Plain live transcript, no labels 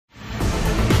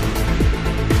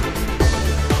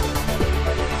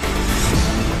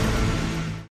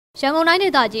ရန်ကုန်တိုင်းဒေ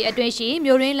သကြီးအတွင်းရှိ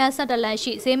မြို့ရင်းလမ်း17လမ်း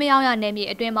ရှိဈေးမရောင်းရနယ်မြေ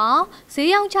အတွင်းမှာဈေး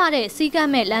ရောင်းချတဲ့စီးက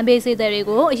မ်းမဲ့လမ်းဘေးဈေးတွေ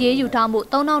ကိုအရေးယူထားမှု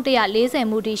3140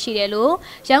မှုတိရှိတယ်လို့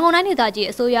ရန်ကုန်တိုင်းဒေသကြီး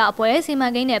အစိုးရအဖွဲ့စီမံ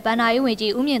ကိန်းနဲ့ဗဏ္ဍာရေးဝန်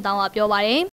ကြီးဦးမြင့်တောင်းကပြောပါတ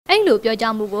ယ်။အဲ့လိုပြော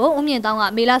ကြားမှုကိုဦးမြင့်တောင်းက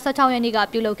မေလ16ရက်နေ့က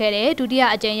ပြုလုပ်ခဲ့တဲ့ဒုတိယ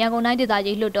အကြိမ်ရန်ကုန်တိုင်းဒေသ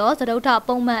ကြီးလွှတ်တော်သဒုဋ္ဌ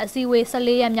ပုံမှန်အစည်းအဝေး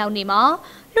14ရက်မြောက်နေ့မှာ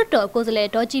လွှတ်တော်ကိုယ်စားလှယ်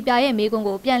ဒေါ်ကြည်ပြရဲ့မေးခွန်း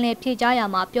ကိုပြန်လည်ဖြေကြားရ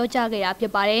မှာပြောကြားခဲ့တာဖြ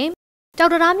စ်ပါတယ်။ကျော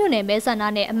က်တရားမြို့နယ်မဲဆန္ဒ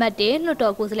နဲ့အမတ်1လွှတ်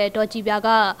တော်ကိုယ်စားလှယ်ဒေါ်ကြည်ပြက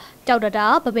ကျောက်တ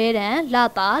ရားပပဲတံလာ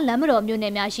တာလမ်းမတော်မြို့န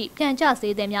ယ်များရှိပြန်ကျ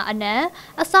ဈေးသည်များအနက်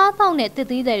အစားအသောက်နဲ့တစ်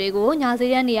သီးတွေကိုညာ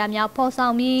ဈေးတဲ့နေရာများဖော်ဆော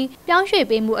င်ပြီးပြောင်းရွှေ့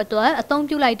ပေးမှုအတွက်အသုံး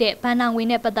ပြုလိုက်တဲ့ဘဏ္ဍာငွေ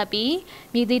နဲ့ပတ်သက်ပြီး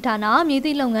မြေသီးဌာနမြေ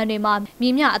သီးလုပ်ငန်းတွေမှာမြေ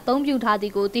မြအသုံးပြုထားသ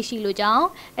ည်ကိုသိရှိလိုကြောင်း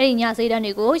အဲ့ဒီညာဈေးတန်း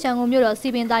တွေကိုရန်ကုန်မြို့တော်စီ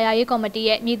ပင်သာယာရေးကော်မတီ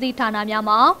ရဲ့မြေသီးဌာနများ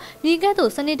မှာမြေကဲ့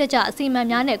သို့စနစ်တကျအစီအမံ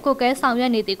များနဲ့ကွက်ကဲဆောင်ရွ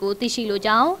က်နေသည်ကိုသိရှိလို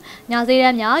ကြောင်းညာဈေးတ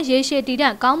န်းများရေရှည်တည်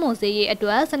တံ့ကောင်းမွန်စေရေးအတွ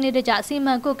က်စနစ်တကျစီ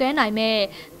မံကွက်ကဲနိုင်မဲ့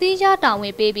တီးခြားတာဝ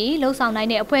န်ပေးပြီးလှုပ်ဆောင်နိုင်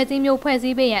တဲ့အဖွဲ့အစည်းမျိုးဖွဲ့စ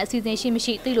ည်းပေးရန်အစီအစဉ်ရှိမ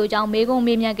ရှိသိလိုကြောင်းမေးခွန်း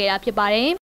မေးမြန်းခဲ့တာဖြစ်ပါတ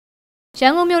ယ်။ရ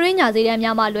န်ကုန်မြို့ရင်းညာဈေးတန်း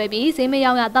များမှလွဲပြီးဈေးမ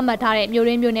ရောင်းရသတ်မှတ်ထားတဲ့မြို့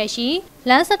ရင်းမြို့နယ်ရှိ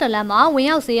လမ်း17လမ်းမှာဝင်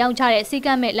ရောက်ဈေးရောင်းချတဲ့စီ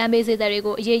ကံမဲ့လမ်းဘေးဈေးတွေ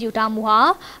ကိုအရေးယူထားမှုဟာ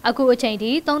အခုအချိန်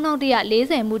ထိ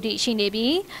3140မှုတိရှိနေ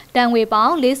ပြီးတန်ငွေပေါ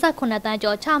င်း48တန်း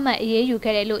ကျော်ချမှတ်အရေးယူ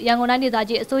ခဲ့တယ်လို့ရန်ကုန်တိုင်းဒေသ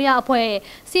ကြီးအစိုးရအဖွဲ့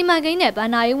စီမံကိန်းနဲ့ဗ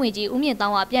ဏ္ဍာရေးဝန်ကြီးဦးမြင့်တော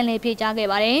င်းကပြန်လည်ဖြေကြားခဲ့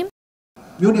ပါတယ်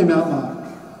။မြို့နယ်များမှာ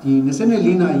ဒီ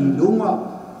24နာရီလုံးဝ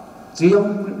ဈေးရော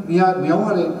င်းမရောင်းရ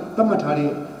တဲ့သတ်မှတ်ထား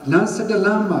တဲ့လမ်း17လ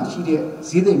မ်းမှာရှိတဲ့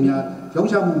ဈေးတွေများရောင်း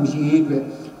ချမှုမရှိရေးအတွက်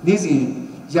နေ့စဉ်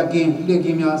ရက်ကင်းလှည့်က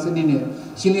င်းများစနစ်နဲ့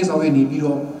ရှင်းလင်းဆောင်ရွက်နေပြီး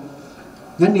တော့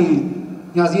ညနေ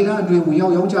ညဈေးတန်းအတွင်းဝင်ရော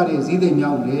က်ရောင်းချတဲ့ဈေးတွေ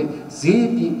များကိုလည်း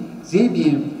ဈေးပြ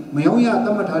င်မရောင်းရသ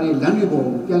တ်မှတ်ထားတဲ့လမ်းတွေပေါ်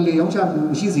ကိုပြန်လည်ရောင်းချမှု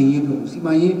မရှိစေရေးတို့စီ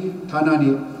မံရေးဌာန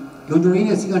နဲ့လုံခြုံရေး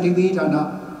နဲ့စီကံထိန်းသိမ်းရေးဌာန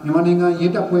မြန်မာနိုင်ငံရဲ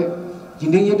တပ်ဖွဲ့ရ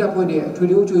င်းနှီးရဲတပ်ဖွဲ့နဲ့အထွေ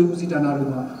ထွေအုပ်ချုပ်ရေးဦးစီးဌာနတို့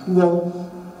ကပူးပေါင်း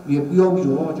ပြောပြီး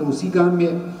တော့ကျွန်တော်စီကံ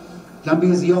မဲ့လမ်း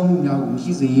ဘေးဈေးရောင်းမှုများကိုမ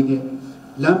ရှိစေရေးနဲ့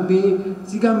လမ်းဘေး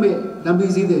စီကံမဲ့လမ်း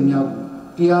ဘေးဈေးတွေများ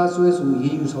ကိုတရားစွဲဆို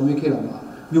ရေးယူဆောင်ရွက်ခဲ့တာပါ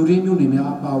မြို့ရင်းမြို့နယ်များ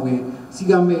အပါအဝင်စီ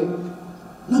ကံမဲ့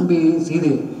လမ်းဘေးဈေး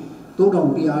တွေ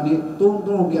3100နဲ့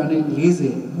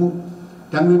3140မှု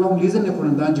ဓာတ်ငွေပေါင်း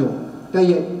48တန်းကျော်တက်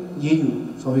ရက်ရေးယူ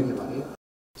ဆောင်ရွက်ခဲ့ပါတယ်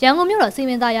ရန်ကုန်မြို့တော်စီ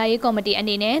မံသားယာရေးကော်မတီအ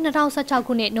နေနဲ့2016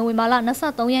ခုနှစ်နိုဝင်ဘာလ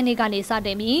23ရက်နေ့ကနေစတ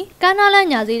င်ပြီးကမ်းနားလမ်း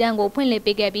ညာဈေးတန်းကိုဖွင့်လှစ်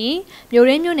ပေးခဲ့ပြီးမြို့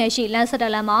ရင်းမြို့နယ်ရှိလမ်း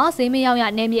17လမ်းမှာဈေးမရောင်းရ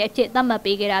နယ်မြေအဖြစ်သတ်မှတ်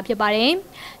ပေးခဲ့တာဖြစ်ပါတယ်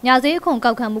။ညာဈေးအခွန်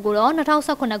ကောက်ခံမှုကိုတော့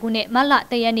2018ခုနှစ်မတ်လ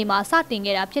1ရက်နေ့မှာစတင်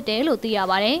ခဲ့တာဖြစ်တယ်လို့သိရ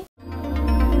ပါတယ်။